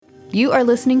You are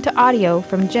listening to audio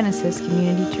from Genesis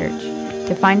Community Church.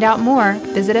 To find out more,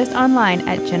 visit us online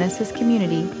at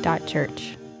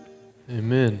genesiscommunity.church.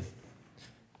 Amen.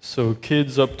 So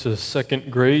kids up to second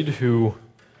grade who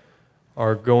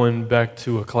are going back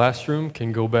to a classroom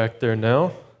can go back there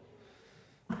now.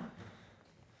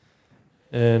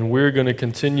 And we're going to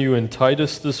continue in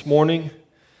Titus this morning,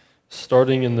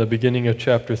 starting in the beginning of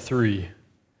chapter 3.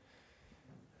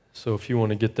 So if you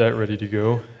want to get that ready to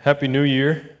go. Happy New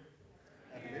Year.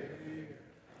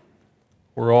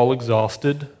 We're all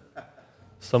exhausted.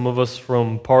 Some of us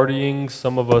from partying,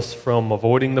 some of us from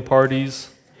avoiding the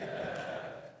parties.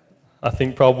 I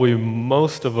think probably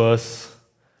most of us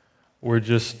were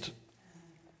just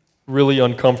really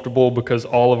uncomfortable because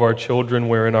all of our children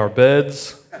were in our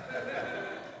beds.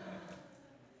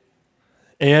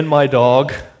 And my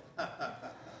dog.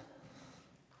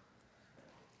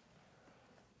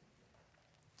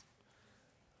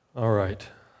 All right.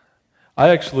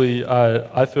 I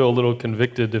feel a little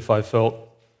convicted if I felt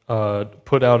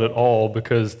put out at all,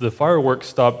 because the fireworks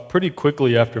stopped pretty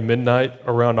quickly after midnight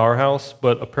around our house,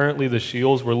 but apparently the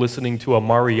Shields were listening to a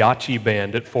mariachi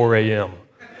band at 4 a.m.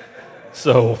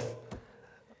 So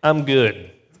I'm good.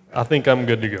 I think I'm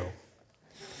good to go.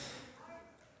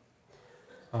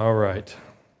 All right.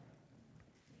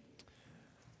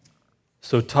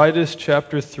 So Titus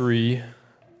chapter 3,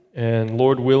 and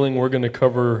Lord willing, we're going to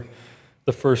cover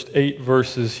the first 8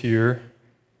 verses here.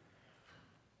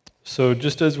 So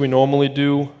just as we normally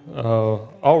do,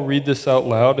 I'll read this out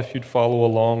loud if you'd follow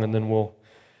along, and then we'll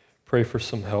pray for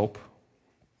some help.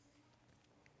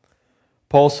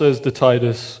 Paul says to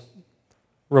Titus,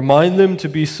 "Remind them to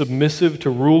be submissive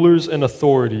to rulers and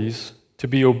authorities, to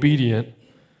be obedient,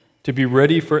 to be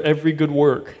ready for every good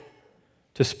work,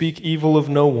 to speak evil of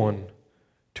no one,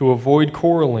 to avoid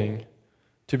quarreling,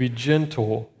 to be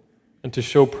gentle, and to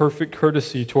show perfect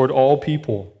courtesy toward all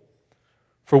people.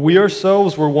 For we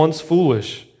ourselves were once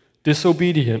foolish,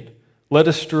 disobedient, led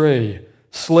astray,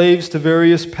 slaves to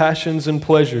various passions and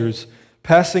pleasures,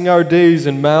 passing our days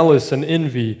in malice and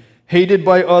envy, hated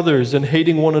by others and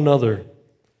hating one another.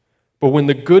 But when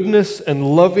the goodness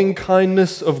and loving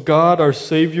kindness of God our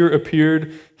Savior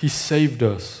appeared, He saved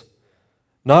us,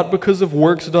 not because of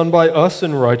works done by us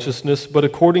in righteousness, but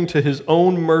according to His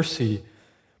own mercy,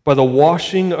 by the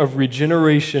washing of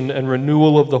regeneration and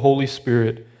renewal of the Holy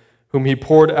Spirit, whom He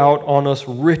poured out on us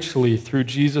richly through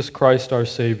Jesus Christ our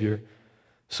Savior,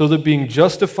 so that being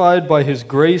justified by His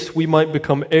grace we might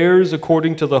become heirs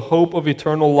according to the hope of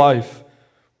eternal life.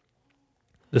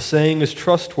 The saying is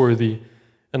trustworthy,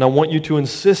 and I want you to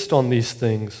insist on these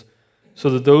things,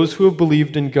 so that those who have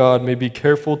believed in God may be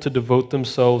careful to devote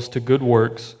themselves to good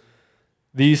works.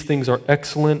 These things are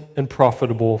excellent and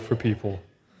profitable for people."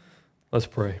 Let's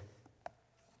pray.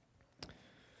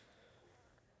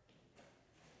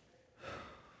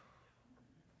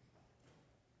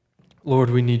 Lord,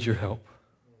 we need your help.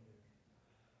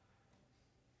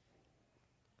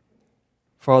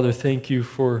 Father, thank you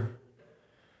for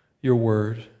your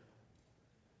word.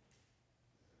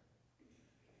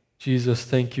 Jesus,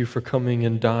 thank you for coming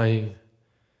and dying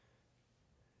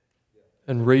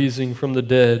and raising from the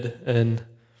dead and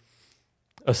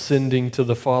ascending to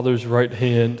the Father's right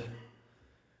hand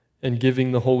and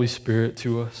giving the Holy Spirit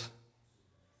to us.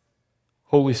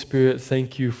 Holy Spirit,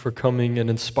 thank you for coming and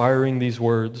inspiring these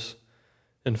words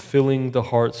and filling the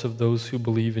hearts of those who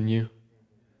believe in you.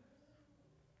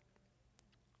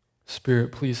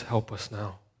 Spirit, please help us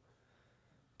now.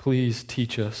 Please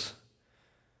teach us.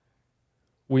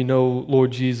 We know,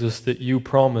 Lord Jesus, that you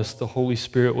promised the Holy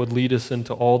Spirit would lead us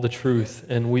into all the truth,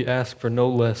 and we ask for no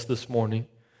less this morning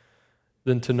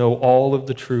than to know all of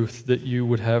the truth that you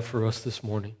would have for us this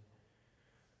morning.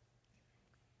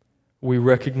 We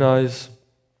recognize,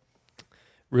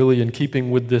 really in keeping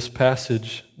with this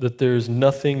passage, that there is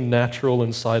nothing natural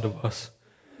inside of us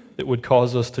that would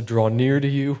cause us to draw near to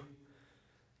you,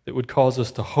 that would cause us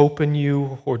to hope in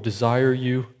you or desire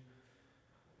you.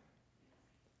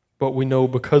 But we know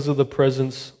because of the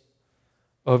presence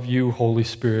of you, Holy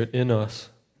Spirit, in us,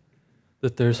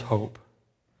 that there's hope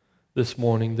this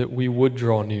morning, that we would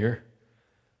draw near,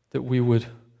 that we would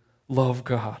love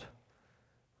God,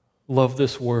 love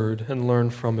this word, and learn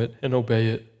from it and obey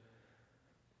it.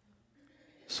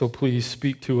 So please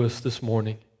speak to us this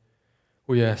morning.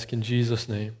 We ask in Jesus'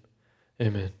 name,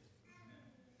 amen.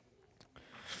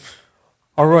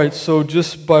 All right, so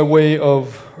just by way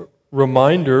of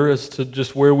reminder as to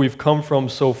just where we've come from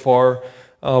so far,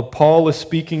 Paul is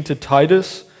speaking to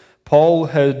Titus. Paul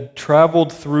had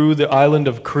traveled through the island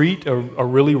of Crete, a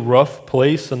really rough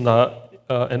place, and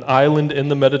an island in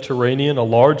the Mediterranean, a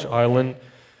large island,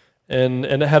 and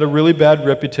it had a really bad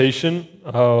reputation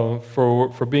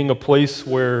for being a place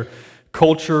where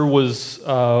culture was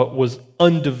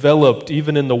undeveloped,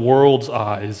 even in the world's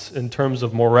eyes, in terms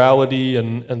of morality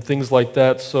and things like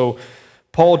that. So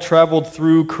Paul traveled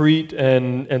through Crete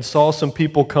and saw some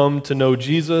people come to know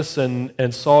Jesus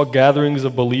and saw gatherings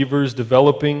of believers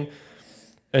developing,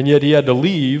 and yet he had to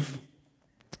leave.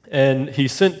 And he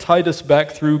sent Titus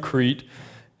back through Crete,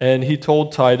 and he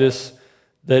told Titus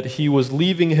that he was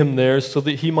leaving him there so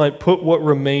that he might put what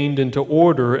remained into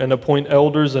order and appoint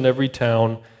elders in every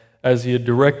town as he had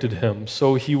directed him.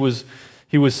 So he was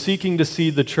seeking to see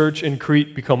the church in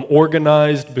Crete become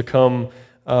organized, become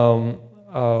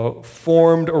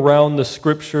formed around the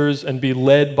scriptures, and be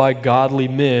led by godly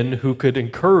men who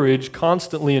could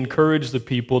constantly encourage the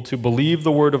people to believe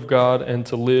the word of God and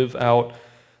to live out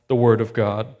the word of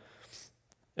God.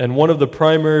 And one of the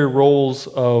primary roles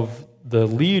of the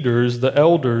leaders, the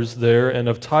elders there, and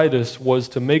of Titus was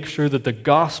to make sure that the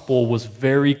gospel was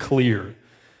very clear,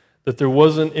 that there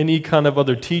wasn't any kind of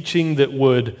other teaching that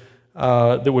would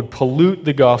pollute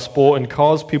the gospel and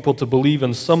cause people to believe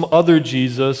in some other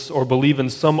Jesus or believe in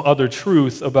some other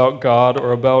truth about God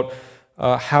or about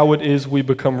how it is we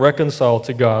become reconciled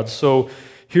to God. So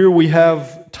here we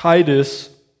have Titus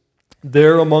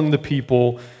there among the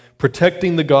people,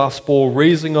 protecting the gospel,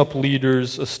 raising up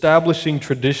leaders, establishing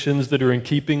traditions that are in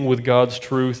keeping with God's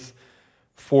truth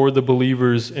for the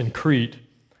believers in Crete.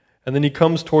 And then he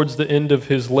comes towards the end of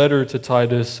his letter to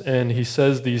Titus and he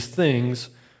says these things.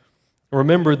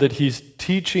 Remember that he's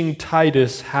teaching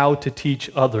Titus how to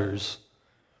teach others.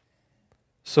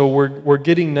 So we're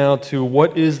getting now to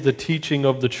what is the teaching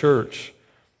of the church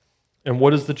and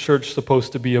what is the church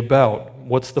supposed to be about?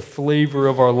 What's the flavor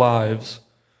of our lives?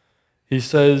 He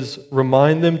says,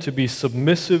 remind them to be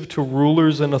submissive to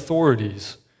rulers and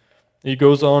authorities. He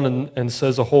goes on and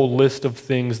says a whole list of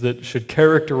things that should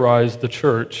characterize the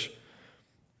church.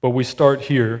 But we start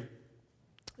here.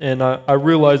 And I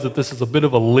realize that this is a bit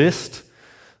of a list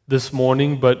this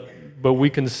morning, but we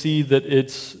can see that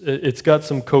it's got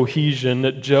some cohesion,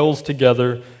 it gels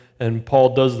together, and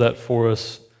Paul does that for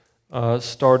us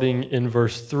starting in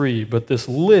verse 3. But this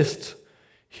list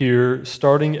here,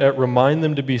 starting at remind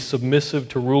them to be submissive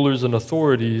to rulers and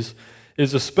authorities,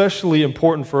 is especially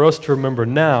important for us to remember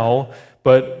now,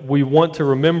 but we want to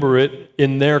remember it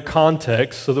in their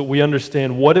context so that we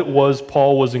understand what it was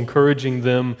Paul was encouraging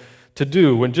them to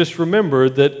do. And just remember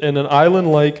that in an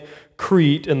island like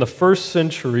Crete in the first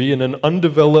century, in an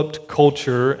undeveloped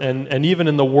culture, and even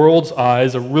in the world's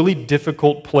eyes, a really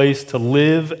difficult place to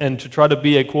live and to try to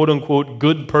be a quote-unquote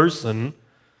good person,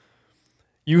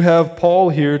 you have Paul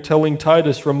here telling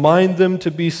Titus, remind them to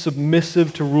be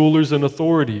submissive to rulers and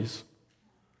authorities.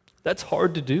 That's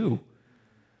hard to do.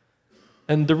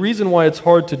 And the reason why it's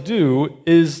hard to do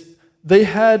is they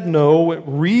had no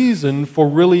reason for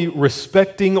really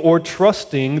respecting or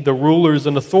trusting the rulers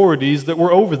and authorities that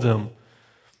were over them.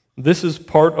 This is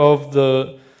part of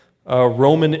the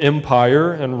Roman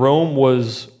Empire, and Rome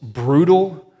was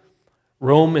brutal.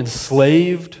 Rome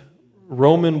enslaved.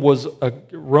 Rome was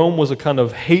a kind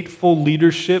of hateful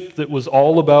leadership that was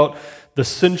all about the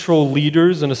central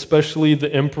leaders, and especially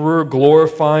the emperor,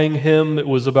 glorifying him. It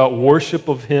was about worship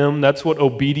of him. That's what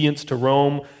obedience to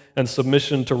Rome and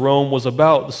submission to Rome was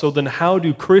about. So then how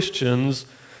do Christians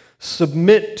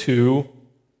submit to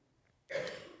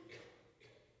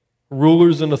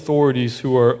rulers and authorities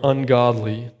who are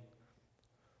ungodly?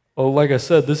 Well, like I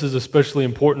said, this is especially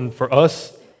important for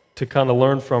us to kind of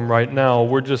learn from right now.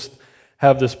 We're just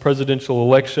have this presidential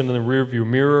election in the rearview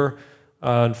mirror.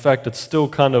 In fact, it's still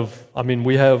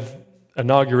we have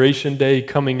Inauguration Day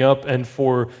coming up, and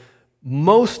for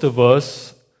most of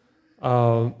us,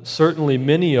 certainly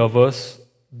many of us,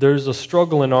 there's a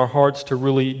struggle in our hearts to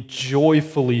really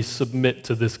joyfully submit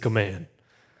to this command.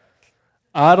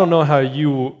 I don't know how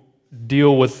you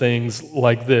deal with things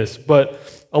like this,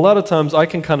 but a lot of times I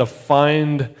can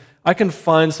find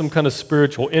some kind of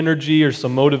spiritual energy or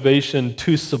some motivation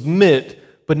to submit,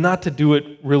 but not to do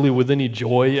it really with any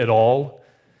joy at all.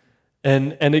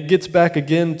 And it gets back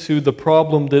again to the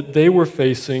problem that they were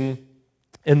facing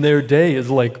in their day is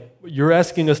like, you're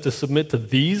asking us to submit to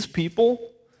these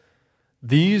people,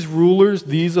 these rulers,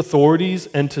 these authorities,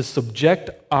 and to subject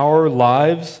our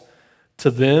lives to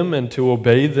them and to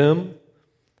obey them.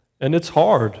 And it's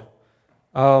hard.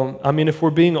 If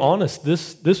we're being honest,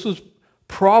 this was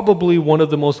probably one of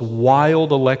the most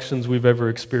wild elections we've ever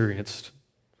experienced.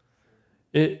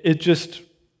 It just,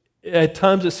 at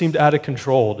times it seemed out of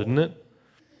control, didn't it?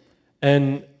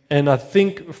 And I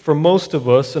think for most of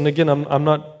us, and again,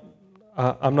 I'm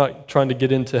I'm not trying to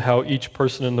get into how each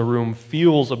person in the room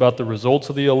feels about the results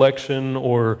of the election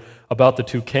or about the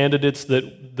two candidates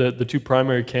the two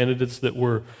primary candidates that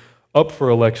were up for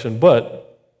election.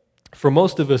 But for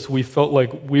most of us, we felt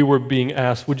like we were being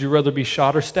asked, would you rather be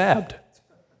shot or stabbed?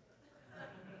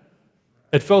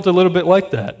 It felt a little bit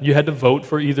like that. You had to vote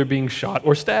for either being shot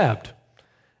or stabbed.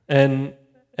 And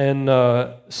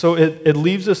so it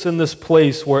leaves us in this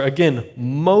place where, again,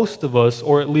 most of us,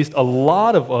 or at least a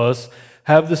lot of us,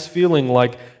 have this feeling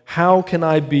like, how can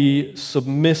I be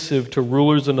submissive to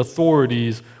rulers and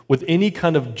authorities with any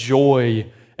kind of joy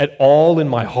at all in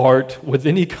my heart, with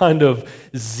any kind of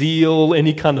zeal,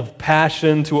 any kind of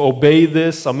passion to obey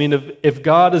this? I mean, if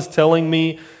God is telling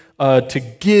me to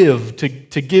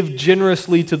give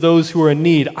generously to those who are in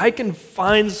need, I can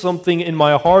find something in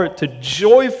my heart to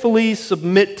joyfully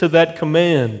submit to that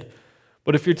command.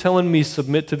 But if you're telling me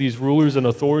submit to these rulers and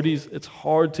authorities, it's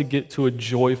hard to get to a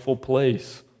joyful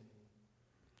place.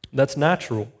 That's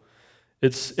natural.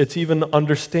 It's even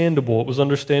understandable. It was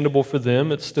understandable for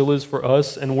them. It still is for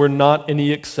us, and we're not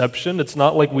any exception. It's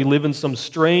not like we live in some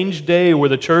strange day where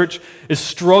the church is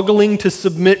struggling to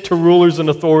submit to rulers and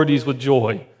authorities with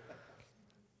joy.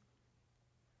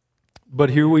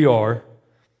 But here we are,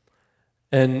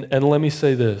 and let me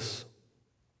say this.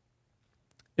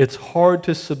 It's hard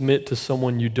to submit to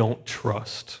someone you don't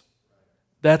trust.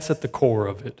 That's at the core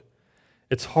of it.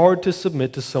 It's hard to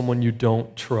submit to someone you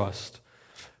don't trust.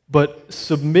 But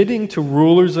submitting to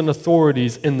rulers and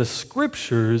authorities in the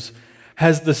Scriptures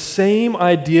has the same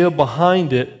idea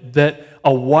behind it that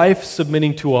a wife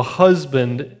submitting to a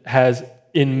husband has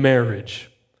in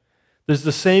marriage. There's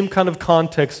the same kind of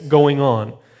context going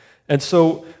on. And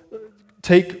so,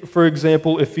 take, for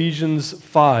example, Ephesians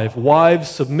 5. Wives,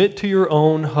 submit to your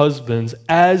own husbands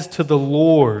as to the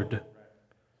Lord.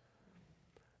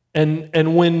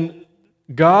 And when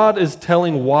God is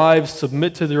telling wives,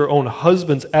 submit to their own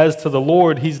husbands as to the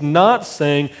Lord, He's not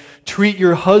saying, treat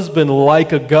your husband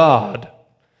like a God.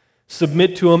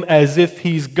 Submit to him as if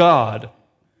he's God.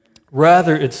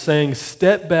 Rather, it's saying,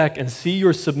 step back and see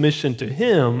your submission to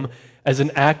Him as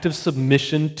an act of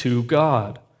submission to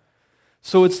God.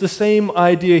 So it's the same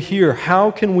idea here. How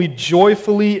can we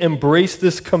joyfully embrace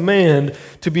this command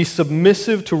to be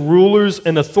submissive to rulers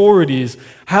and authorities?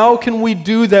 How can we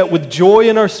do that with joy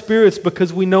in our spirits?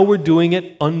 Because we know we're doing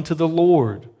it unto the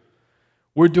Lord.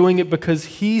 We're doing it because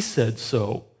He said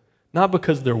so, not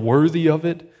because they're worthy of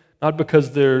it, not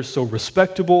because they're so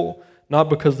respectable, not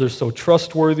because they're so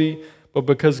trustworthy, but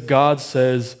because God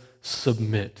says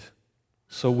submit.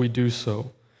 So we do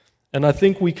so. And I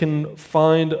think we can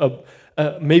find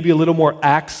maybe a little more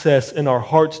access in our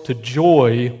hearts to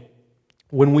joy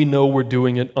when we know we're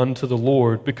doing it unto the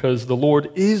Lord, because the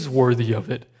Lord is worthy of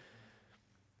it.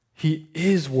 He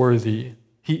is worthy.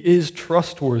 He is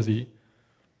trustworthy.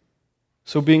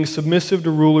 So being submissive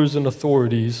to rulers and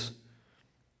authorities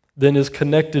then is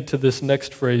connected to this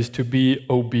next phrase, to be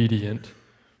obedient.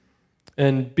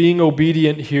 And being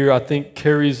obedient here, I think,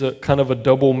 carries a kind of a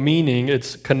double meaning.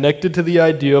 It's connected to the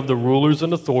idea of the rulers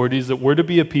and authorities, that we're to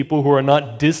be a people who are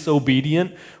not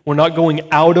disobedient. We're not going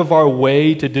out of our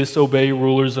way to disobey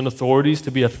rulers and authorities,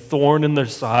 to be a thorn in their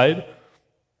side.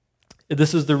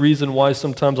 This is the reason why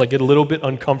sometimes I get a little bit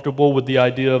uncomfortable with the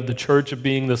idea of the church of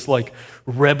being this like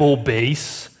rebel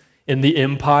base in the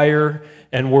empire,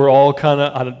 and we're all kind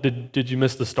of, did you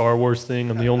miss the Star Wars thing?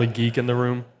 I'm the only geek in the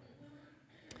room.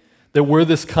 That we're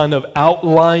this kind of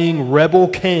outlying rebel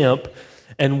camp,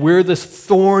 and we're this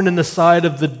thorn in the side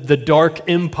of the dark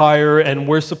empire, and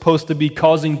we're supposed to be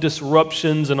causing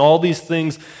disruptions and all these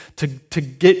things to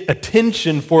get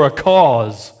attention for a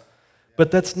cause.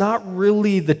 But that's not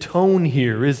really the tone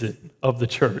here, is it, of the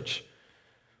church?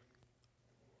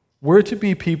 We're to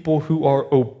be people who are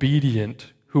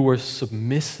obedient, who are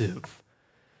submissive.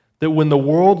 That when the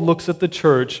world looks at the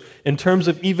church in terms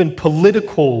of even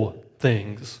political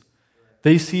things,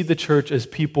 they see the church as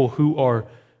people who are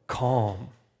calm,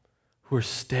 who are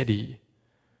steady,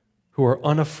 who are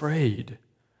unafraid.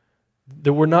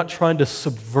 That we're not trying to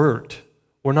subvert.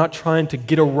 We're not trying to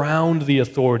get around the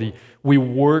authority. We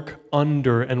work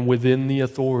under and within the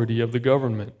authority of the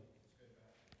government.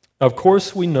 Of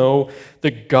course, we know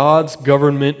that God's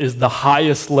government is the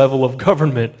highest level of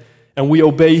government, and we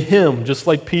obey Him, just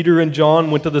like Peter and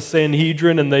John went to the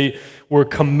Sanhedrin and they were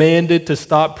commanded to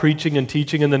stop preaching and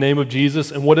teaching in the name of Jesus.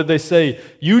 And what did they say?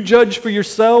 You judge for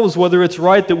yourselves whether it's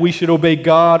right that we should obey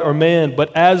God or man,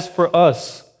 but as for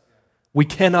us, we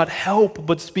cannot help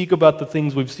but speak about the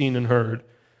things we've seen and heard.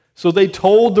 So they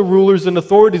told the rulers and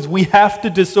authorities, we have to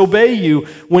disobey you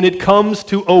when it comes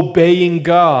to obeying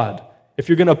God. if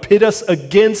you're going to pit us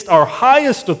against our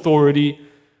highest authority,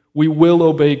 we will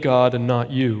obey God and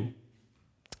not you.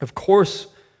 Of course,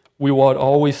 we would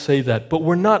always say that, but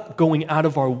we're not going out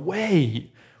of our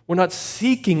way. We're not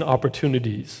seeking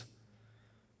opportunities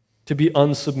to be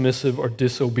unsubmissive or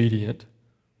disobedient.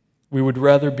 We would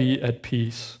rather be at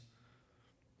peace.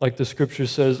 Like the scripture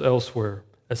says elsewhere,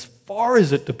 as far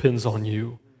as it depends on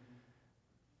you,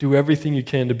 do everything you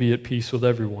can to be at peace with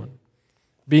everyone.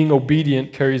 Being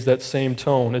obedient carries that same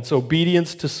tone. It's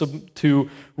obedience to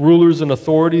rulers and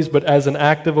authorities, but as an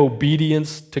act of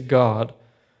obedience to God.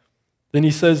 Then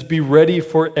he says, be ready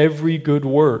for every good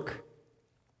work.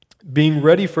 Being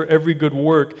ready for every good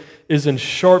work is in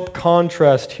sharp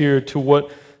contrast here to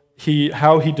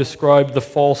how he described the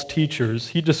false teachers.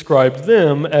 He described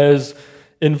them as,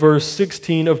 in verse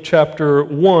 16 of chapter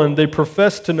 1, they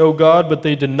profess to know God, but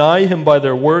they deny him by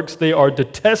their works. They are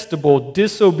detestable,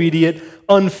 disobedient,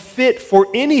 unfit for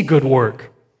any good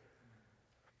work.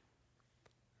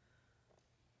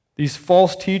 These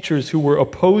false teachers who were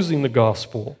opposing the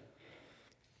gospel,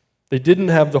 they didn't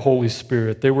have the Holy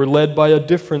Spirit. They were led by a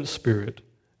different spirit,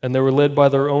 and they were led by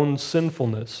their own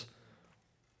sinfulness.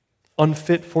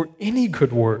 Unfit for any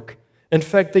good work. In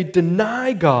fact, they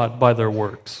deny God by their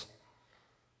works.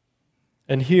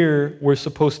 And here, we're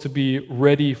supposed to be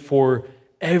ready for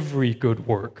every good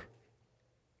work.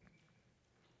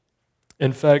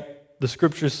 In fact, the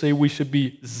scriptures say we should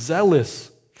be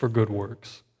zealous for good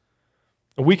works.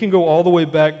 And we can go all the way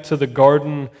back to the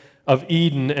Garden of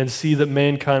Eden and see that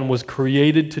mankind was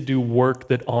created to do work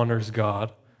that honors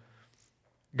God.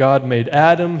 God made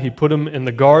Adam, he put him in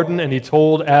the garden, and he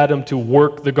told Adam to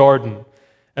work the garden.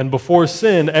 And before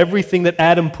sin, everything that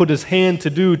Adam put his hand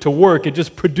to do to work, it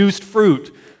just produced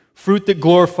fruit. Fruit that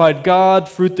glorified God,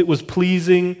 fruit that was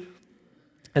pleasing.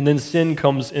 And then sin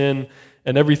comes in,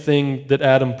 and everything that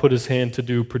Adam put his hand to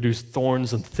do produced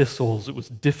thorns and thistles. It was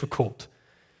difficult.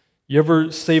 You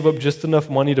ever save up just enough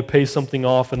money to pay something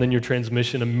off and then your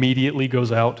transmission immediately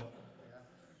goes out?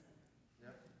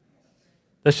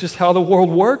 That's just how the world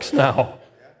works now.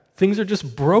 Things are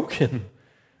just broken.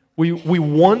 We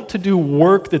want to do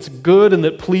work that's good and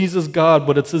that pleases God,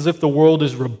 but it's as if the world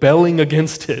is rebelling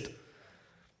against it.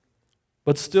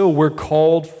 But still, we're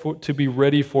called to be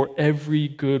ready for every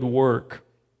good work.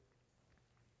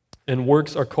 And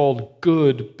works are called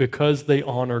good because they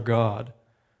honor God.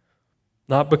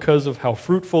 Not because of how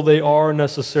fruitful they are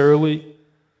necessarily,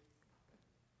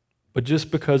 but just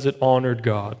because it honored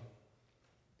God.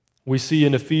 We see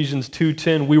in Ephesians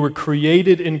 2:10, we were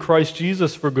created in Christ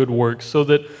Jesus for good works, so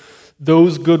that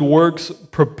those good works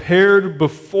prepared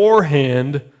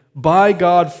beforehand by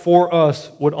God for us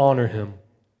would honor him.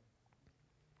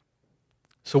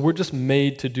 So we're just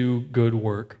made to do good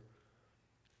work.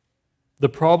 The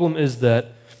problem is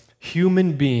that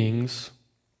human beings,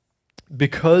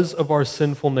 because of our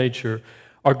sinful nature,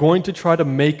 are going to try to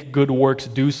make good works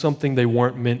do something they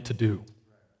weren't meant to do.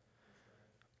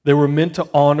 They were meant to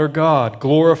honor God,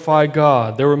 glorify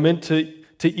God. They were meant to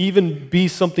even be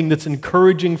something that's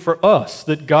encouraging for us,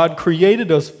 that God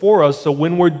created us for us, so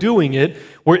when we're doing it,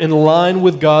 we're in line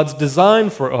with God's design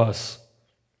for us.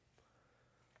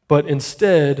 But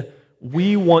instead,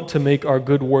 we want to make our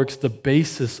good works the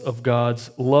basis of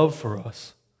God's love for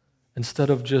us,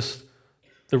 instead of just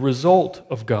the result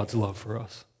of God's love for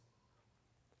us.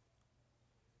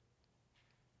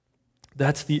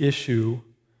 That's the issue,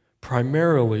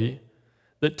 primarily,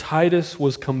 that Titus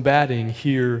was combating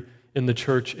here in the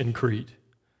church in Crete.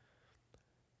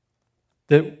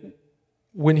 That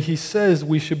when he says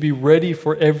we should be ready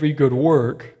for every good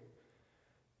work,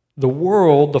 the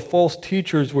world, the false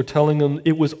teachers were telling them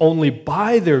it was only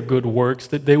by their good works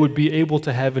that they would be able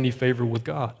to have any favor with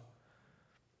God.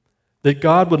 That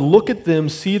God would look at them,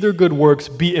 see their good works,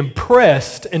 be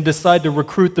impressed, and decide to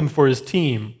recruit them for his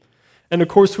team. And of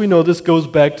course, we know this goes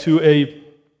back to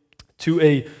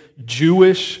a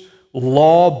Jewish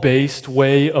law-based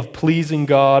way of pleasing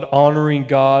God, honoring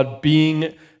God,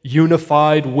 being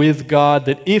unified with God,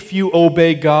 that if you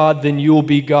obey God, then you'll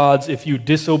be God's. If you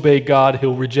disobey God,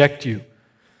 he'll reject you.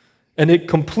 And it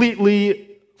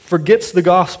completely forgets the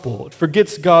gospel. It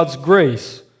forgets God's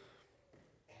grace.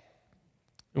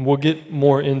 And we'll get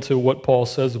more into what Paul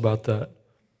says about that.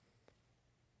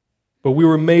 But we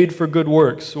were made for good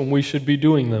works when we should be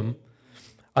doing them.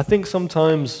 I think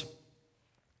sometimes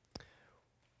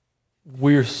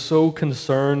we're so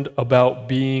concerned about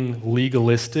being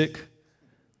legalistic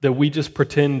that we just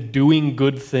pretend doing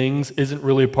good things isn't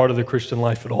really a part of the Christian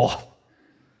life at all.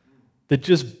 That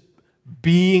just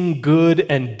being good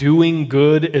and doing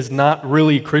good is not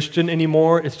really Christian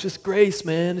anymore. It's just grace,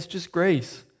 man. It's just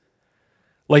grace.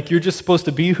 Like you're just supposed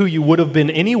to be who you would have been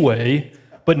anyway,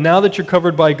 but now that you're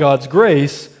covered by God's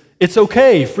grace, it's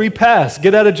okay, free pass,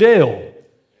 get out of jail.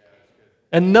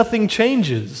 And nothing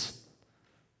changes.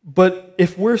 But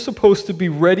if we're supposed to be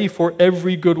ready for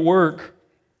every good work,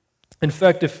 in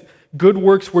fact, if good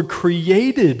works were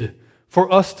created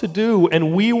for us to do,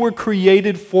 and we were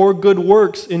created for good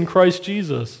works in Christ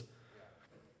Jesus,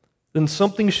 then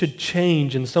something should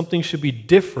change and something should be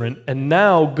different. And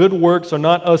now good works are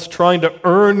not us trying to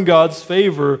earn God's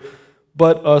favor,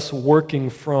 but us working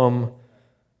from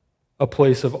a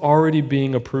place of already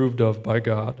being approved of by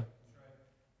God.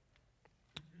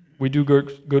 We do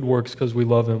good works because we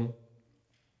love Him.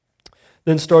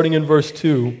 Then starting in verse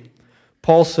 2,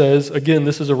 Paul says, again,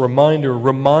 this is a reminder,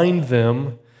 remind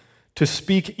them to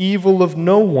speak evil of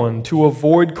no one, to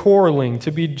avoid quarreling, to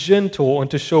be gentle,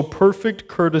 and to show perfect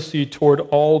courtesy toward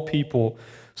all people.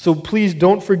 So please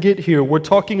don't forget here, we're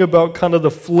talking about kind of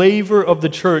the flavor of the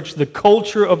church, the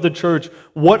culture of the church.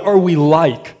 What are we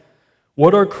like?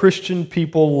 What are Christian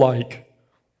people like?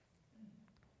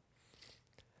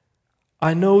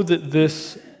 I know that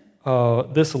this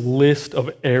list of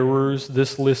errors,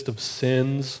 this list of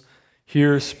sins,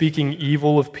 here speaking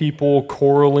evil of people,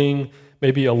 quarreling,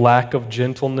 maybe a lack of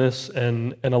gentleness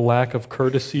and a lack of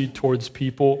courtesy towards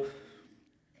people,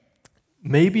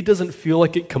 maybe doesn't feel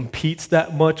like it competes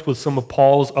that much with some of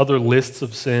Paul's other lists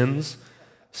of sins.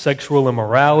 Sexual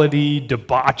immorality,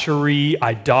 debauchery,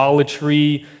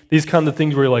 idolatry, these kind of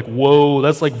things where you're like, whoa,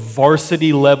 that's like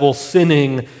varsity level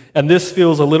sinning, and this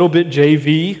feels a little bit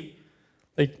JV.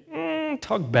 Like,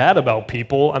 talk bad about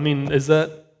people. I mean,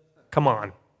 come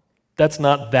on. That's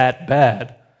not that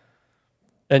bad.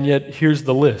 And yet, here's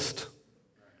the list.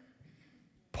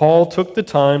 Paul took the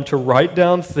time to write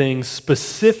down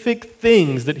specific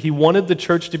things that he wanted the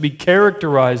church to be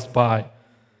characterized by.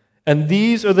 And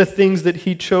these are the things that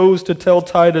he chose to tell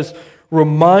Titus,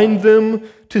 remind them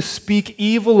to speak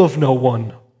evil of no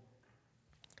one.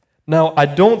 Now, I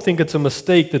don't think it's a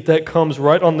mistake that comes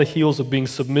right on the heels of being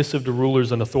submissive to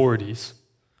rulers and authorities.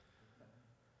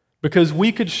 Because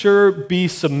we could sure be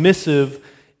submissive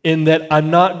in that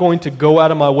I'm not going to go out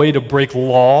of my way to break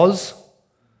laws,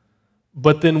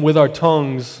 but then with our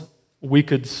tongues, we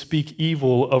could speak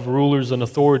evil of rulers and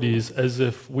authorities as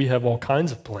if we have all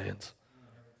kinds of plans.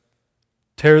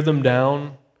 Tear them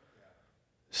down,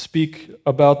 speak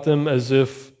about them as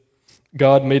if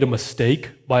God made a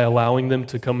mistake by allowing them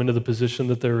to come into the position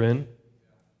that they're in,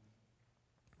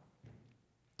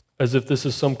 as if this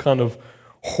is some kind of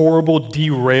horrible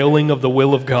derailing of the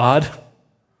will of God.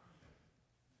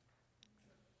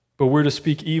 But we're to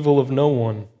speak evil of no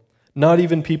one, not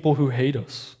even people who hate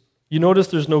us. You notice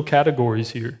there's no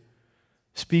categories here.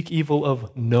 Speak evil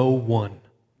of no one.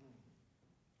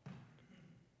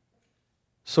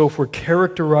 So if we're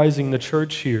characterizing the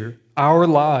church here, our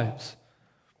lives,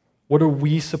 what are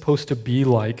we supposed to be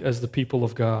like as the people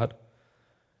of God?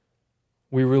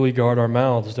 We really guard our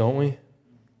mouths, don't we?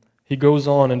 He goes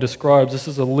on and describes, this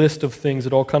is a list of things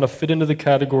that all kind of fit into the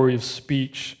category of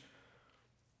speech.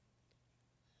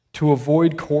 To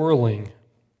avoid quarreling,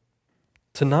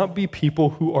 to not be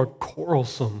people who are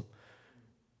quarrelsome,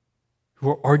 who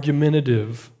are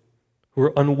argumentative, who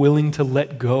are unwilling to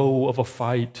let go of a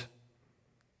fight,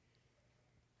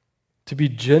 to be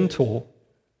gentle,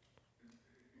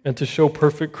 and to show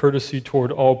perfect courtesy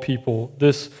toward all people.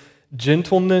 This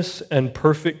gentleness and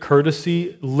perfect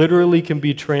courtesy literally can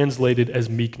be translated as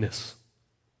meekness.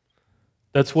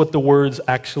 That's what the words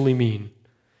actually mean.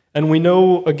 And we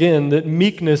know, again, that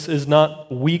meekness is not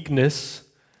weakness.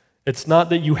 It's not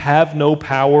that you have no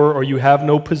power or you have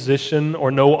no position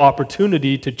or no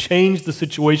opportunity to change the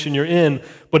situation you're in,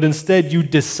 but instead you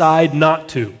decide not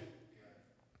to.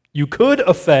 You could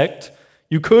affect,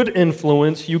 you could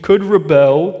influence, you could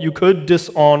rebel, you could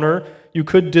dishonor, you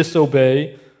could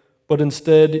disobey, but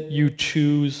instead you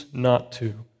choose not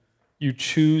to. You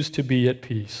choose to be at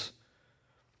peace.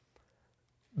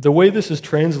 The way this is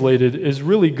translated is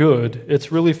really good.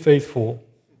 It's really faithful.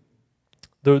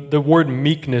 The word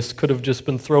meekness could have just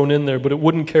been thrown in there, but it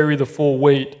wouldn't carry the full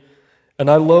weight. And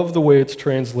I love the way it's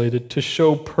translated, to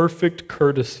show perfect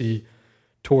courtesy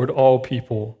toward all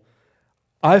people.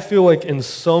 I feel like in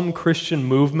some Christian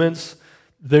movements,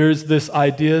 there's this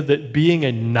idea that being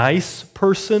a nice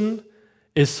person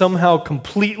is somehow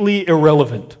completely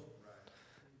irrelevant.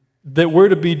 That we're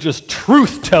to be just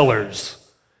truth tellers.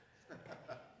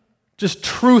 Just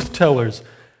truth tellers.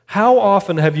 How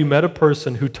often have you met a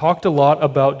person who talked a lot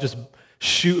about just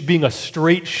being a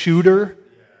straight shooter,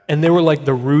 and they were like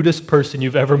the rudest person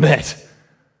you've ever met?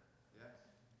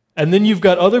 And then you've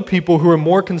got other people who are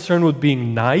more concerned with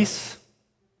being nice,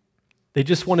 They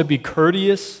just want to be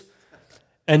courteous,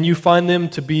 and you find them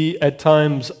to be at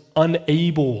times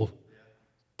unable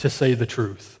to say the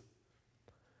truth.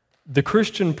 The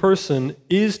Christian person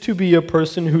is to be a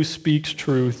person who speaks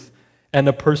truth and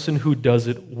a person who does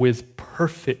it with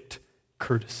perfect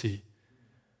courtesy.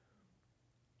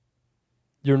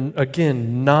 You're,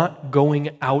 again, not going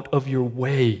out of your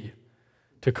way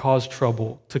to cause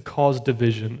trouble, to cause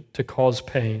division, to cause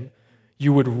pain.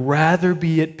 You would rather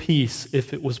be at peace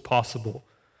if it was possible.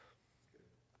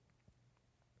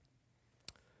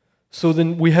 So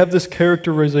then we have this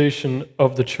characterization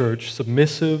of the church: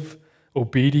 submissive,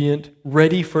 obedient,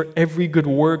 ready for every good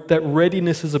work. That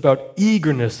readiness is about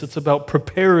eagerness. It's about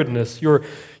preparedness. You're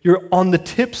on the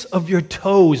tips of your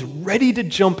toes, ready to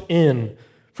jump in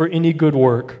for any good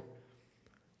work.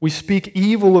 We speak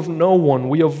evil of no one.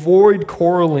 We avoid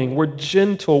quarreling. We're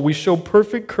gentle. We show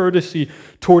perfect courtesy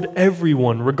toward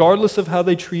everyone, regardless of how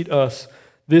they treat us.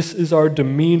 This is our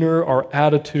demeanor, our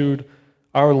attitude,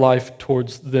 our life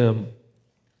towards them.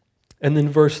 And then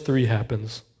verse 3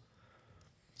 happens.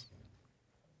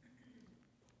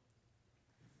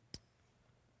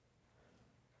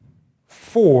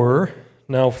 For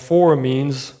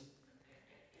means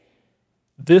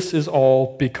this is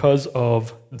all because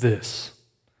of this.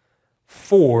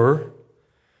 For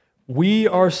we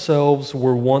ourselves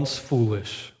were once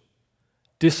foolish,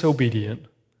 disobedient,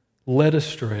 led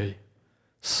astray,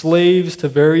 slaves to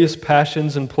various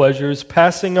passions and pleasures,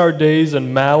 passing our days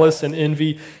in malice and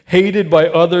envy, hated by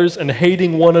others and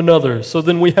hating one another. So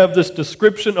then we have this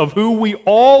description of who we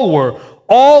all were.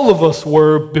 All of us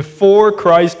were before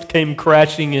Christ came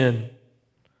crashing in.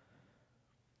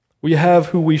 We have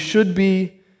who we should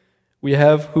be. We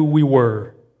have who we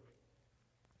were.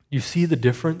 You see the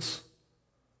difference?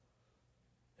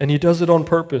 And he does it on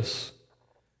purpose.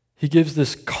 He gives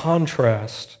this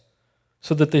contrast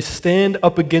so that they stand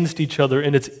up against each other,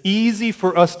 and it's easy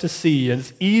for us to see, and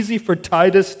it's easy for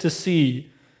Titus to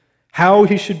see how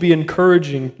he should be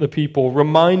encouraging the people,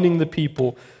 reminding the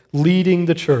people, leading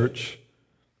the church.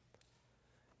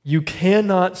 You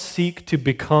cannot seek to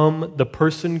become the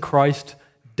person Christ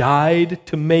died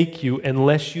to make you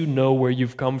unless you know where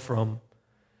you've come from.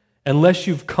 Unless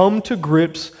you've come to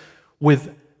grips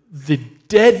with the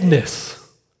deadness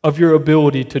of your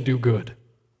ability to do good.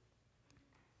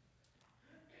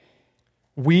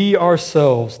 We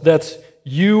ourselves, that's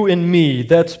you and me,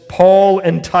 that's Paul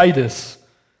and Titus,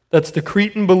 that's the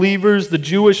Cretan believers, the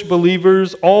Jewish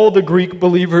believers, all the Greek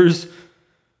believers.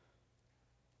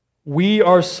 We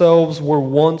ourselves were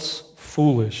once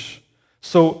foolish.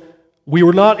 So we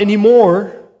were not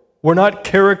anymore. We're not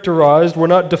characterized, we're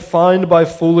not defined by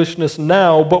foolishness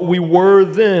now, but we were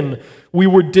then. We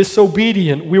were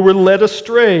disobedient, we were led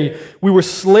astray, we were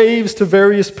slaves to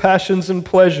various passions and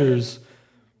pleasures.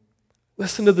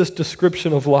 Listen to this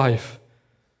description of life.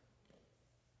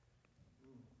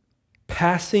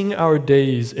 Passing our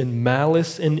days in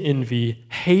malice and envy,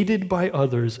 hated by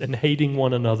others and hating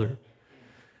one another.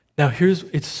 Now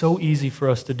it's so easy for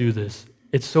us to do this.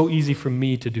 It's so easy for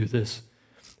me to do this.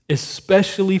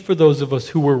 Especially for those of us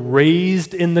who were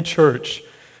raised in the church,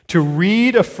 to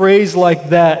read a phrase like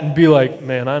that and be like,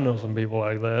 man, I know some people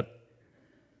like that.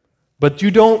 But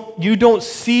you don't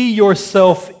see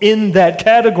yourself in that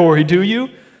category, do you?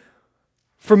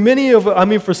 For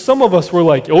some of us, we're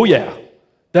like, oh yeah,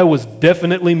 that was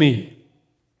definitely me.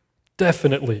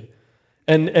 Definitely.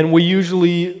 And we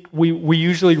usually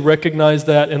recognize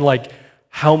that in like,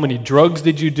 how many drugs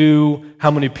did you do?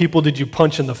 How many people did you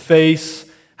punch in the face?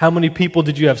 How many people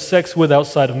did you have sex with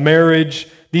outside of marriage?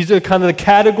 These are kind of the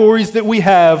categories that we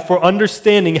have for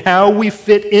understanding how we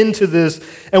fit into this.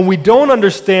 And we don't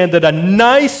understand that a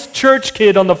nice church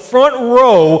kid on the front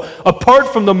row, apart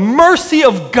from the mercy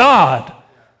of God,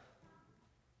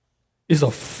 is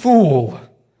a fool,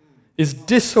 is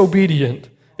disobedient,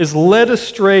 is led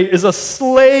astray, is a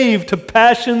slave to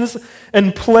passions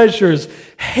and pleasures,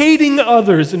 hating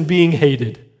others and being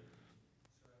hated.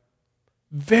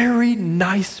 Very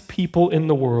nice people in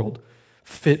the world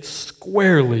fit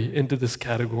squarely into this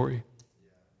category.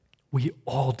 We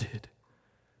all did.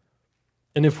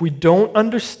 And if we don't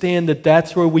understand that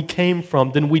that's where we came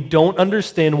from, then we don't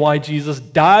understand why Jesus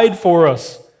died for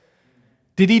us.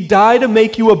 Did he die to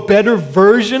make you a better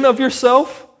version of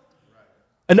yourself?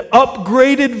 An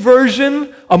upgraded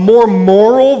version, a more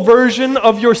moral version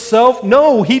of yourself?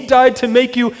 No, he died to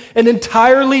make you an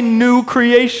entirely new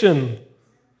creation.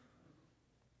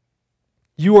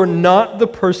 You are not the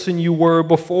person you were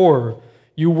before.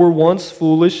 You were once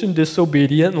foolish and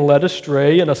disobedient and led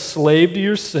astray and a slave to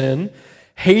your sin,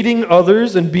 hating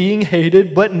others and being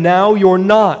hated, but now you're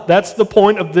not. That's the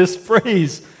point of this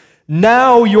phrase.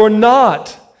 Now you're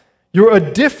not. You're a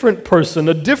different person,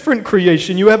 a different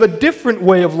creation. You have a different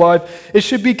way of life. It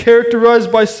should be characterized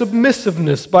by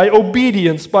submissiveness, by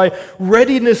obedience, by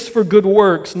readiness for good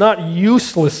works, not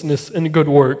uselessness in good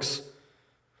works.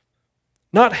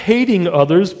 Not hating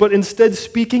others, but instead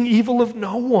speaking evil of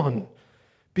no one,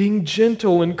 being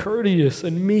gentle and courteous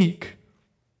and meek.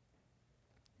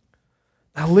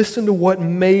 Now listen to what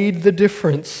made the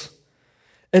difference.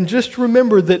 And just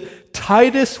remember that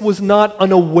Titus was not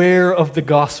unaware of the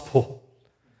gospel.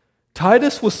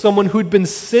 Titus was someone who'd been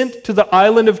sent to the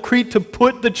island of Crete to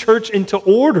put the church into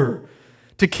order,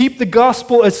 to keep the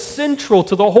gospel as central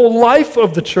to the whole life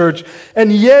of the church.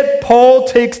 And yet Paul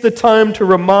takes the time to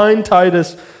remind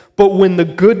Titus, but when the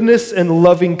goodness and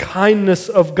loving kindness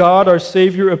of God, our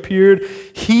Savior, appeared,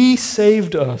 He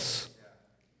saved us.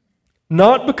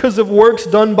 Not because of works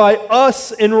done by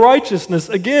us in righteousness.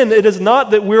 Again, it is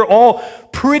not that we're all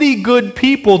pretty good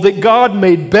people, that God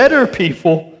made better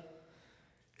people.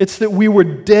 It's that we were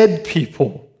dead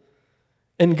people,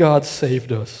 and God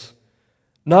saved us.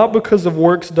 Not because of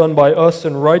works done by us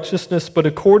in righteousness, but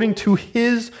according to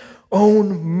His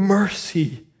own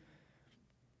mercy.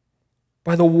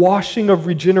 By the washing of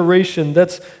regeneration,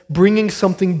 that's bringing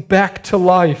something back to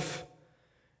life,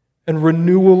 and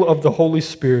renewal of the Holy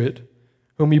Spirit,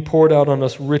 whom He poured out on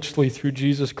us richly through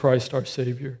Jesus Christ our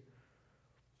Savior.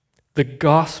 The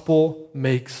gospel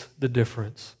makes the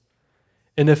difference.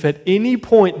 And if at any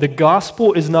point the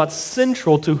gospel is not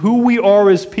central to who we are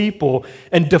as people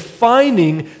and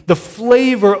defining the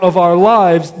flavor of our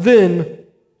lives, then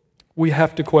we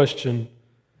have to question,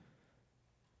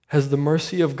 has the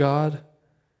mercy of God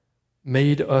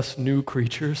made us new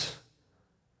creatures?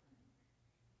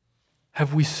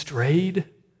 Have we strayed?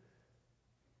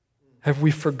 Have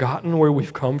we forgotten where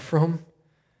we've come from?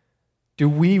 Do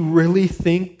we really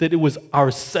think that it was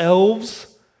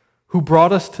ourselves who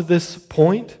brought us to this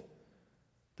point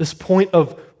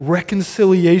of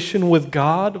reconciliation with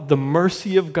God, the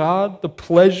mercy of God, the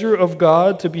pleasure of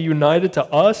God to be united to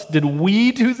us? Did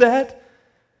we do that?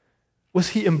 Was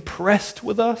He impressed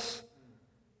with us?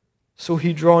 So He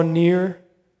would draw near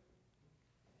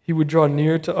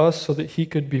to us so that He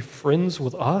could be friends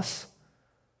with us?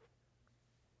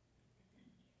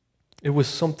 It was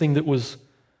something that was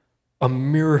a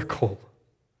miracle,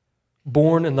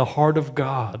 born in the heart of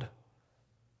God,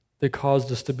 that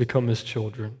caused us to become His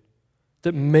children,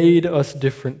 that made us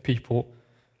different people,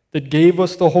 that gave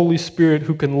us the Holy Spirit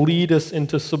who can lead us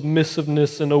into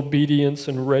submissiveness and obedience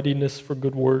and readiness for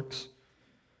good works.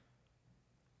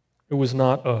 It was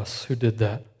not us who did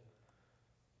that.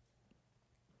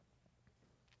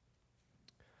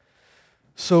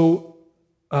 So,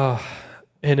 and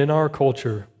in our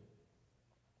culture,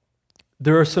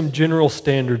 there are some general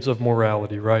standards of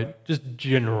morality, right? Just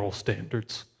general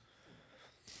standards.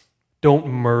 Don't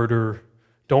murder,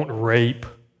 don't rape,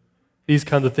 these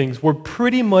kinds of things, where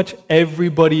pretty much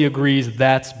everybody agrees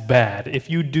that's bad.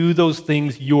 If you do those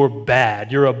things, you're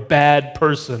bad. You're a bad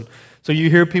person. So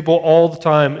you hear people all the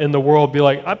time in the world be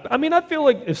like, I feel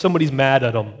like if somebody's mad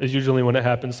at them, is usually when it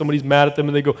happens. Somebody's mad at them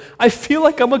and they go, I feel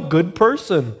like I'm a good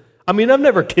person. I've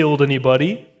never killed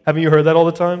anybody. Haven't you heard that all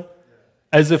the time?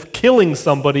 As if killing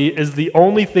somebody is the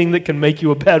only thing that can make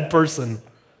you a bad person.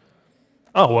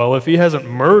 Oh, well, if he hasn't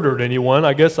murdered anyone,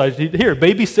 I guess here,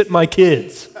 babysit my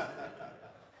kids.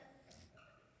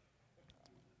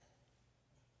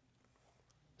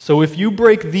 So if you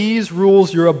break these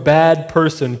rules, you're a bad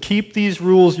person. Keep these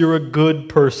rules, you're a good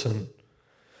person.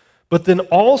 But then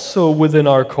also within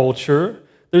our culture,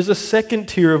 there's a second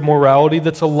tier of morality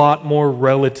that's a lot more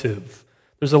relative.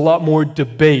 There's a lot more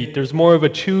debate. There's more of a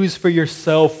choose for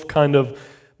yourself kind of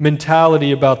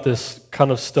mentality about this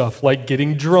kind of stuff, like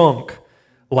getting drunk,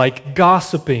 like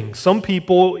gossiping. Some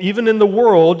people, even in the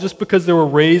world, just because they were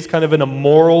raised kind of in a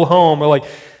moral home, are like,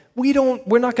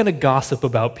 we're not going to gossip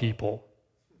about people.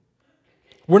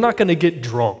 We're not going to get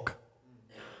drunk.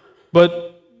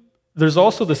 But there's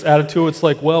also this attitude, it's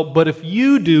like, well, but if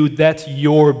you do, that's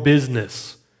your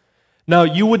business. Now,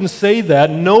 you wouldn't say that.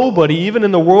 Nobody, even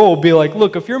in the world, would be like,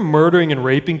 look, if you're murdering and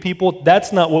raping people,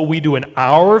 that's not what we do in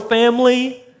our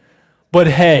family. But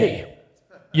hey,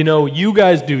 you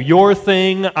guys do your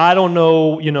thing. I don't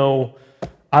know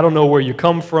where you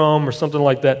come from or something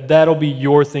like that. That'll be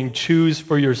your thing. Choose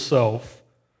for yourself.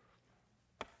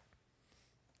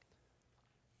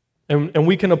 And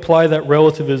we can apply that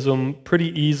relativism pretty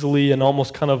easily and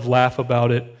almost kind of laugh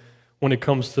about it when it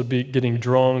comes to getting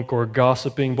drunk or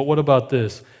gossiping. But what about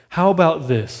this? How about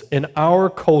this? In our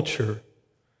culture,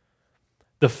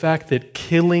 the fact that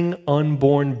killing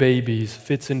unborn babies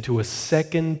fits into a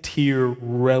second-tier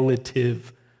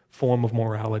relative form of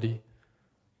morality.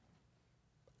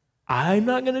 I'm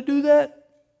not going to do that,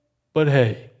 but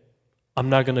hey, I'm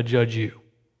not going to judge you.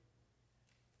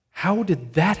 How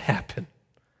did that happen?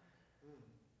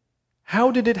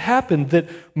 How did it happen that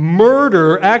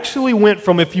murder actually went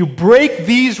from, if you break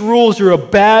these rules, you're a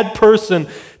bad person,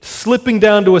 slipping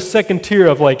down to a second tier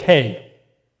of like, hey,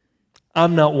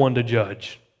 I'm not one to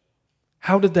judge?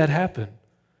 How did that happen?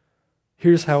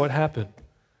 Here's how it happened.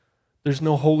 There's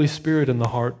no Holy Spirit in the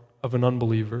heart of an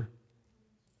unbeliever.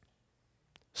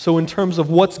 So in terms of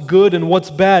what's good and what's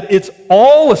bad, it's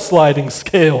all a sliding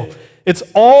scale. It's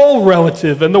all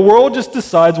relative, and the world just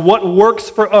decides what works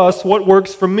for us, what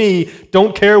works for me,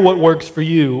 don't care what works for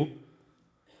you.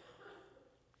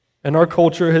 And our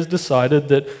culture has decided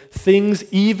that things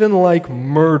even like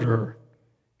murder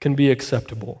can be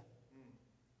acceptable.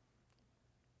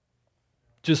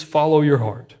 Just follow your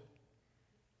heart.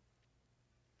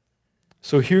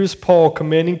 So here's Paul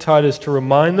commanding Titus to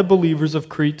remind the believers of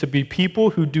Crete to be people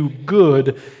who do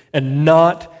good and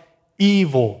not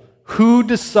evil. Who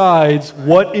decides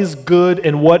what is good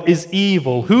and what is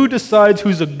evil? Who decides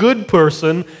who's a good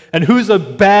person and who's a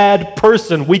bad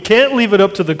person? We can't leave it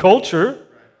up to the culture.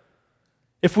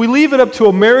 If we leave it up to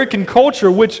American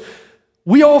culture, which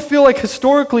we all feel like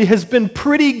historically has been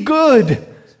pretty good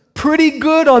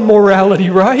on morality,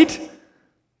 right?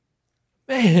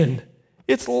 Man,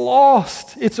 it's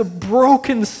lost. It's a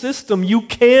broken system. You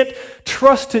can't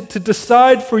trust it to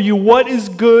decide for you what is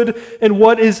good and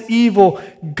what is evil.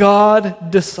 God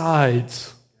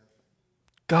decides.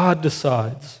 God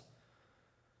decides.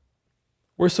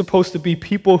 We're supposed to be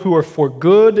people who are for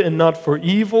good and not for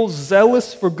evil,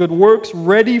 zealous for good works,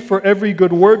 ready for every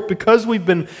good work, because we've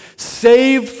been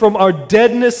saved from our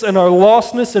deadness and our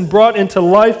lostness and brought into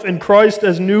life in Christ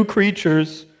as new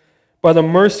creatures by the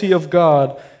mercy of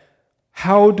God.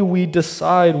 How do we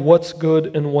decide what's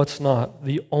good and what's not?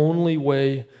 The only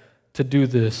way to do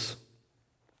this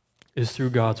is through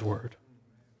God's Word.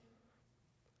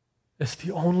 It's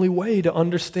the only way to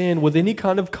understand with any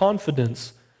kind of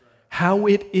confidence how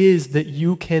it is that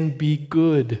you can be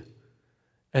good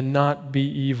and not be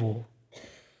evil.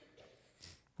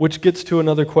 Which gets to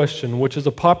another question, which is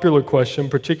a popular question,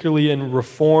 particularly in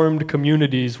Reformed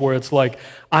communities, where it's like,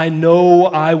 I know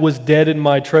I was dead in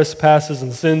my trespasses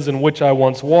and sins in which I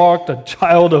once walked, a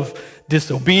child of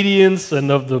disobedience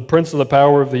and of the prince of the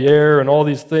power of the air and all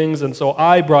these things, and so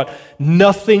I brought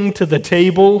nothing to the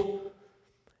table,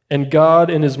 and God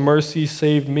in His mercy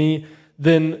saved me.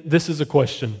 Then this is a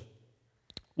question.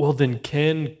 Well, then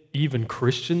can even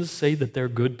Christians say that they're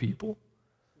good people?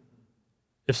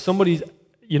 If somebody's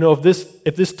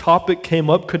if this topic came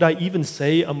up, could I even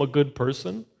say I'm a good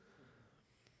person?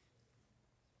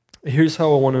 Here's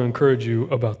how I want to encourage you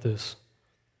about this.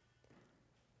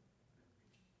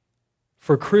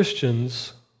 For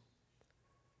Christians,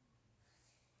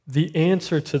 the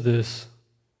answer to this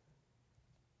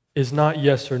is not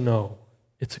yes or no.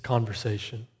 It's a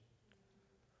conversation.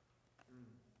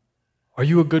 Are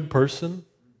you a good person?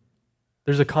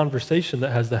 There's a conversation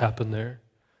that has to happen there.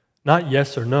 Not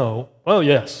yes or no. Well,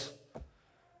 yes.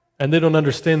 And they don't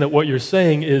understand that what you're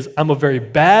saying is, I'm a very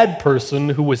bad person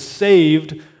who was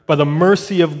saved by the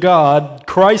mercy of God.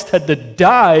 Christ had to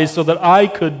die so that I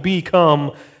could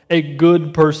become a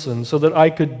good person, so that I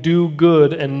could do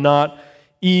good and not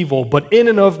evil. But in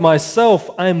and of myself,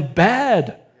 I'm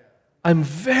bad. I'm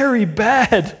very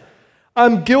bad.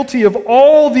 I'm guilty of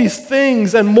all these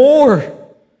things and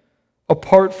more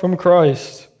apart from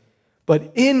Christ.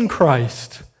 But in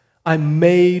Christ, I'm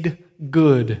made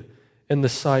good in the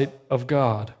sight of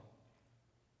God.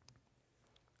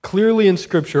 Clearly in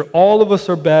Scripture, all of us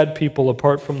are bad people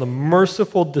apart from the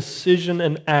merciful decision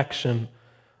and action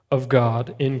of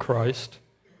God in Christ.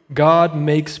 God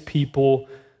makes people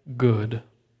good.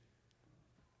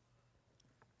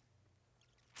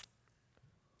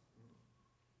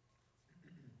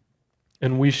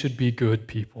 And we should be good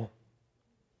people.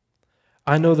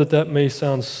 I know that may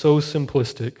sound so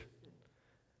simplistic,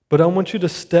 but I want you to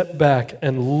step back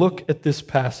and look at this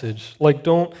passage. Like,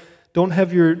 don't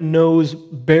have your nose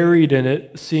buried in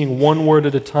it, seeing one word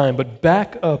at a time, but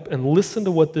back up and listen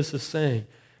to what this is saying.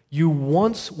 You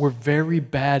once were very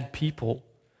bad people,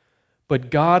 but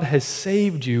God has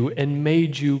saved you and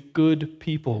made you good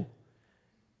people.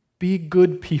 Be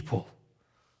good people.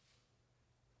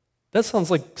 That sounds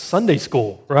like Sunday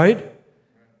school, right?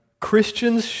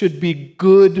 Christians should be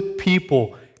good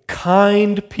people,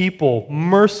 kind people,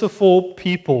 merciful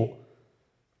people,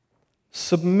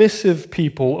 submissive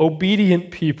people,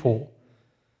 obedient people.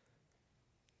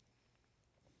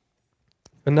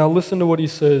 And now listen to what he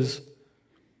says,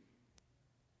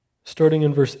 starting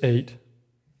in verse 8.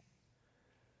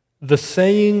 The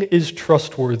saying is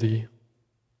trustworthy.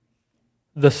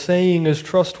 The saying is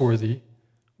trustworthy.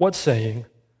 What saying?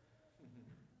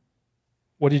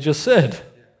 What he just said.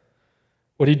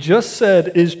 What he just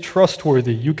said is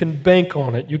trustworthy. You can bank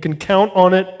on it. You can count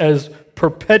on it as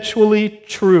perpetually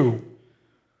true.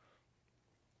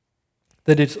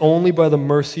 That it's only by the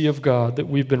mercy of God that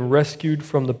we've been rescued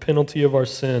from the penalty of our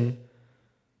sin.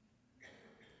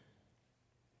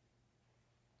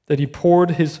 That he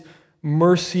poured his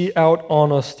mercy out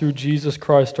on us through Jesus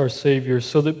Christ our Savior,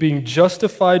 so that being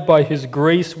justified by his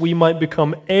grace, we might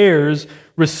become heirs,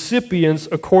 recipients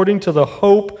according to the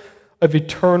hope of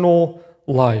eternal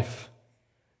life.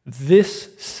 This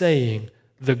saying,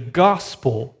 the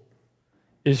gospel,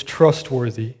 is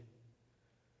trustworthy.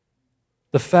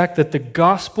 The fact that the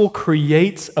gospel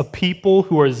creates a people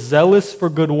who are zealous for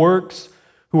good works,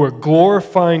 who are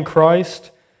glorifying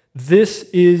Christ, this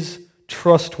is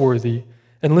trustworthy.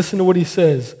 And listen to what he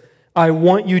says. I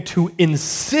want you to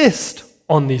insist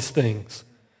on these things.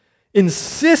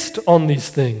 Insist on these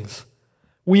things.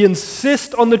 We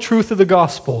insist on the truth of the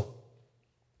gospel.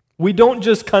 We don't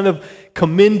just kind of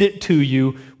commend it to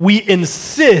you. We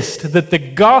insist that the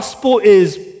gospel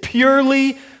is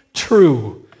purely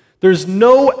true. There's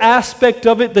no aspect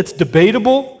of it that's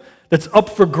debatable, that's up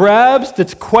for grabs,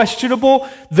 that's questionable.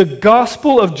 The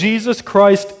gospel of Jesus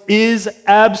Christ is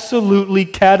absolutely,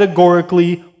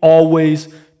 categorically, always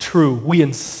true. We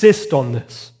insist on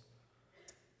this.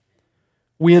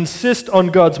 We insist on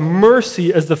God's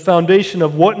mercy as the foundation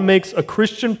of what makes a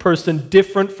Christian person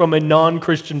different from a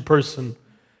non-Christian person.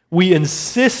 We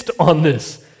insist on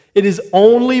this. It is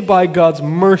only by God's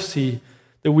mercy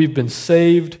that we've been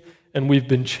saved and we've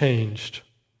been changed.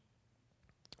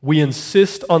 We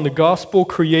insist on the gospel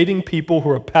creating people who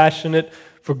are passionate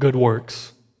for good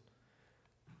works.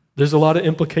 There's a lot of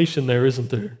implication there, isn't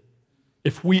there?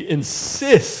 If we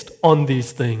insist on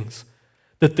these things,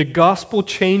 that the gospel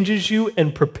changes you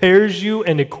and prepares you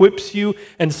and equips you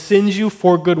and sends you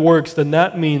for good works, then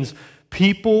that means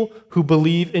people who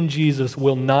believe in Jesus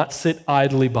will not sit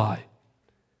idly by.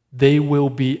 They will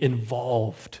be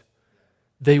involved.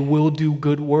 They will do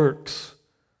good works.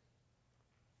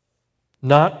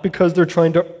 Not because they're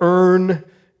trying to earn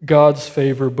God's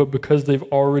favor, but because they've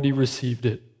already received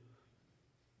it.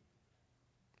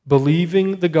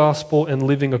 Believing the gospel and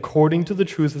living according to the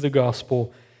truth of the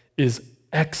gospel is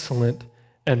excellent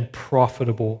and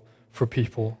profitable for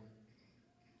people.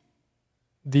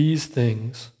 These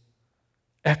things,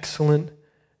 excellent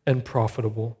and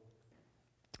profitable.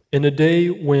 In a day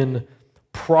when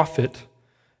profit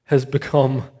has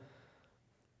become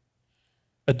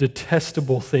a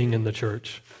detestable thing in the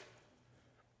church,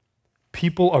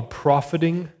 people are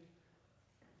profiting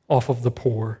off of the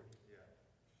poor.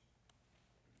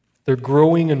 They're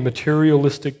growing in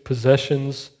materialistic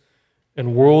possessions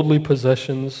and worldly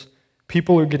possessions.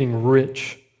 People are getting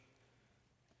rich.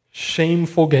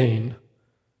 Shameful gain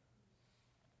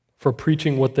for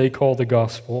preaching what they call the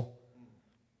gospel.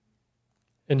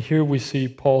 And here we see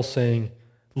Paul saying,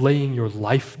 laying your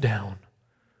life down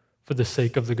for the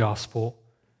sake of the gospel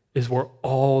is where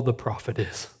all the profit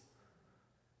is.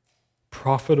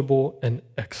 Profitable and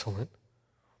excellent.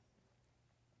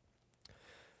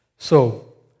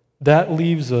 So, that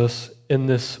leaves us in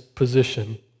this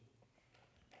position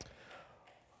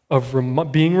of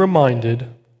being reminded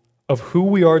of who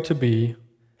we are to be,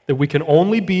 that we can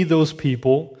only be those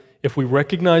people if we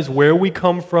recognize where we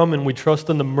come from and we trust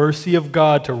in the mercy of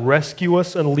God to rescue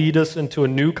us and lead us into a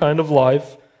new kind of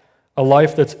life, a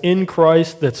life that's in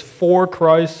Christ, that's for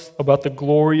Christ, about the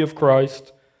glory of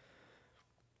Christ,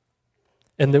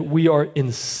 and that we are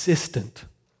insistent,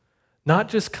 not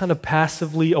just kind of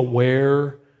passively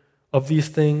aware of these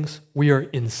things, we are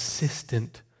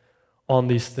insistent on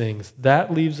these things.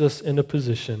 That leaves us in a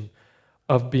position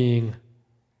of being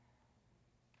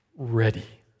ready.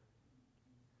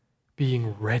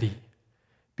 Being ready.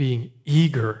 Being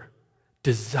eager.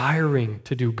 Desiring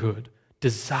to do good.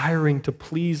 Desiring to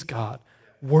please God.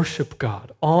 Worship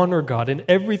God. Honor God in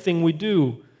everything we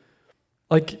do.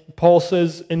 Like Paul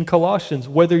says in Colossians,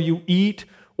 whether you eat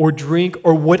or drink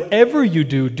or whatever you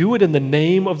do, do it in the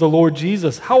name of the Lord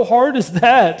Jesus. How hard is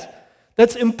that?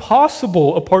 That's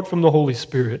impossible apart from the Holy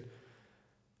Spirit.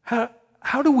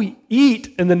 How do we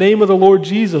eat in the name of the Lord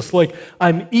Jesus? Like,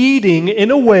 I'm eating in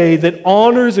a way that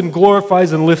honors and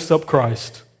glorifies and lifts up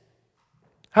Christ.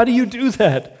 How do you do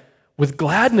that? With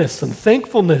gladness and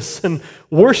thankfulness and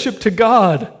worship to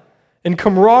God and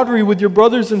camaraderie with your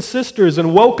brothers and sisters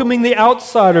and welcoming the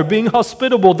outsider, being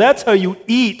hospitable. That's how you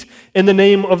eat in the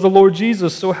name of the Lord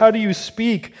Jesus. So how do you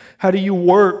speak? How do you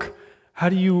work? How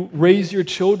do you raise your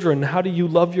children? How do you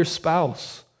love your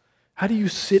spouse? How do you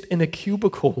sit in a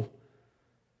cubicle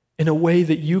in a way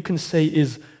that you can say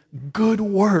is good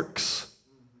works?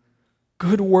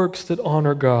 Good works that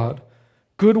honor God.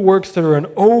 Good works that are an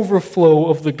overflow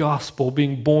of the gospel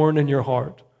being born in your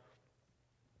heart.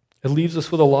 It leaves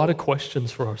us with a lot of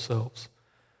questions for ourselves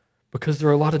because there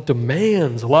are a lot of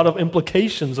demands, a lot of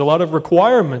implications, a lot of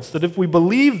requirements that if we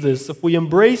believe this, if we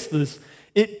embrace this,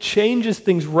 it changes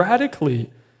things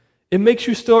radically. It makes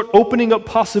you start opening up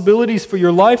possibilities for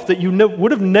your life that you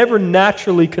would have never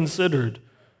naturally considered.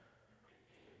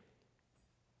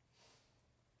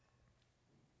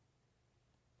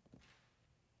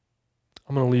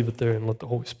 I'm going to leave it there and let the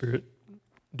Holy Spirit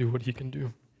do what He can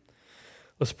do.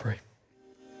 Let's pray.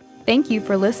 Thank you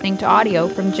for listening to audio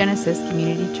from Genesis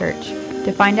Community Church.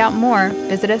 To find out more,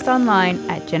 visit us online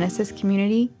at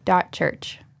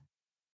genesiscommunity.church.